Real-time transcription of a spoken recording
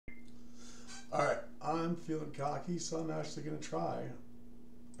I'm feeling cocky, so I'm actually going to try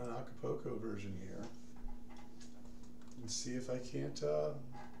an Acapulco version here and see if I can't turn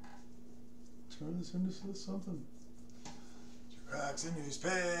this into something. Cracks in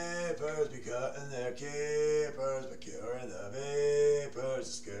newspapers be cutting their capers, by curing the vapors,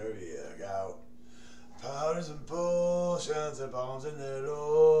 the scurvy and gout. Powders and potions, and bombs in their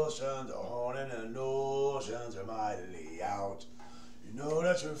lotions, the horning and notions are mightily out. You know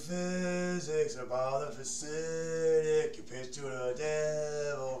that your physics are bothered for acidic, you pitch to the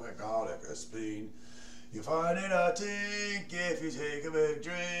devil, can call it a spleen. You find it a tink if you take a big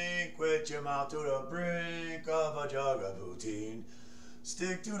drink with your mouth to the brink of a jug of poutine.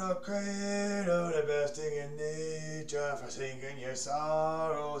 Stick to the Craytur, the best thing in nature for sinking your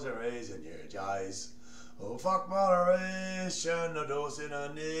sorrows and raising your joys. Oh, fuck moderation, no dose in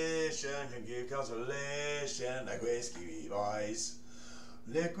a nation can give consolation like whiskey boys.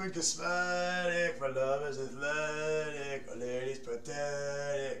 Liquid cosmetic for lovers athletic, a lady's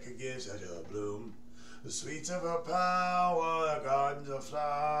pathetic could give such a bloom. The sweets of her power, the gardens of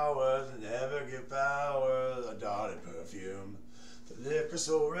flowers, and never give power a dotted perfume. The liquor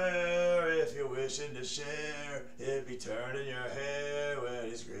so rare, if you're wishing to share, it'd be turning your hair when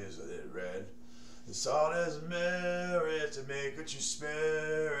it's grizzled it red. The salt has merit to make what you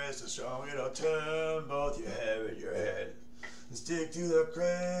spare, so strong it'll turn both your hair and your head. And stick to the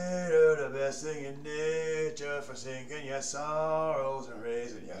Craytur, the best thing in nature for sinking your sorrows and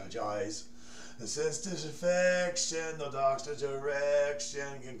raising your joys. And since disaffection, no doctor's direction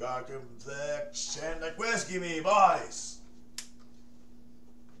can guard complexion like whiskey me, boys.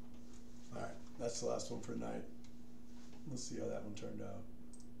 Alright, that's the last one for tonight. Let's see how that one turned out.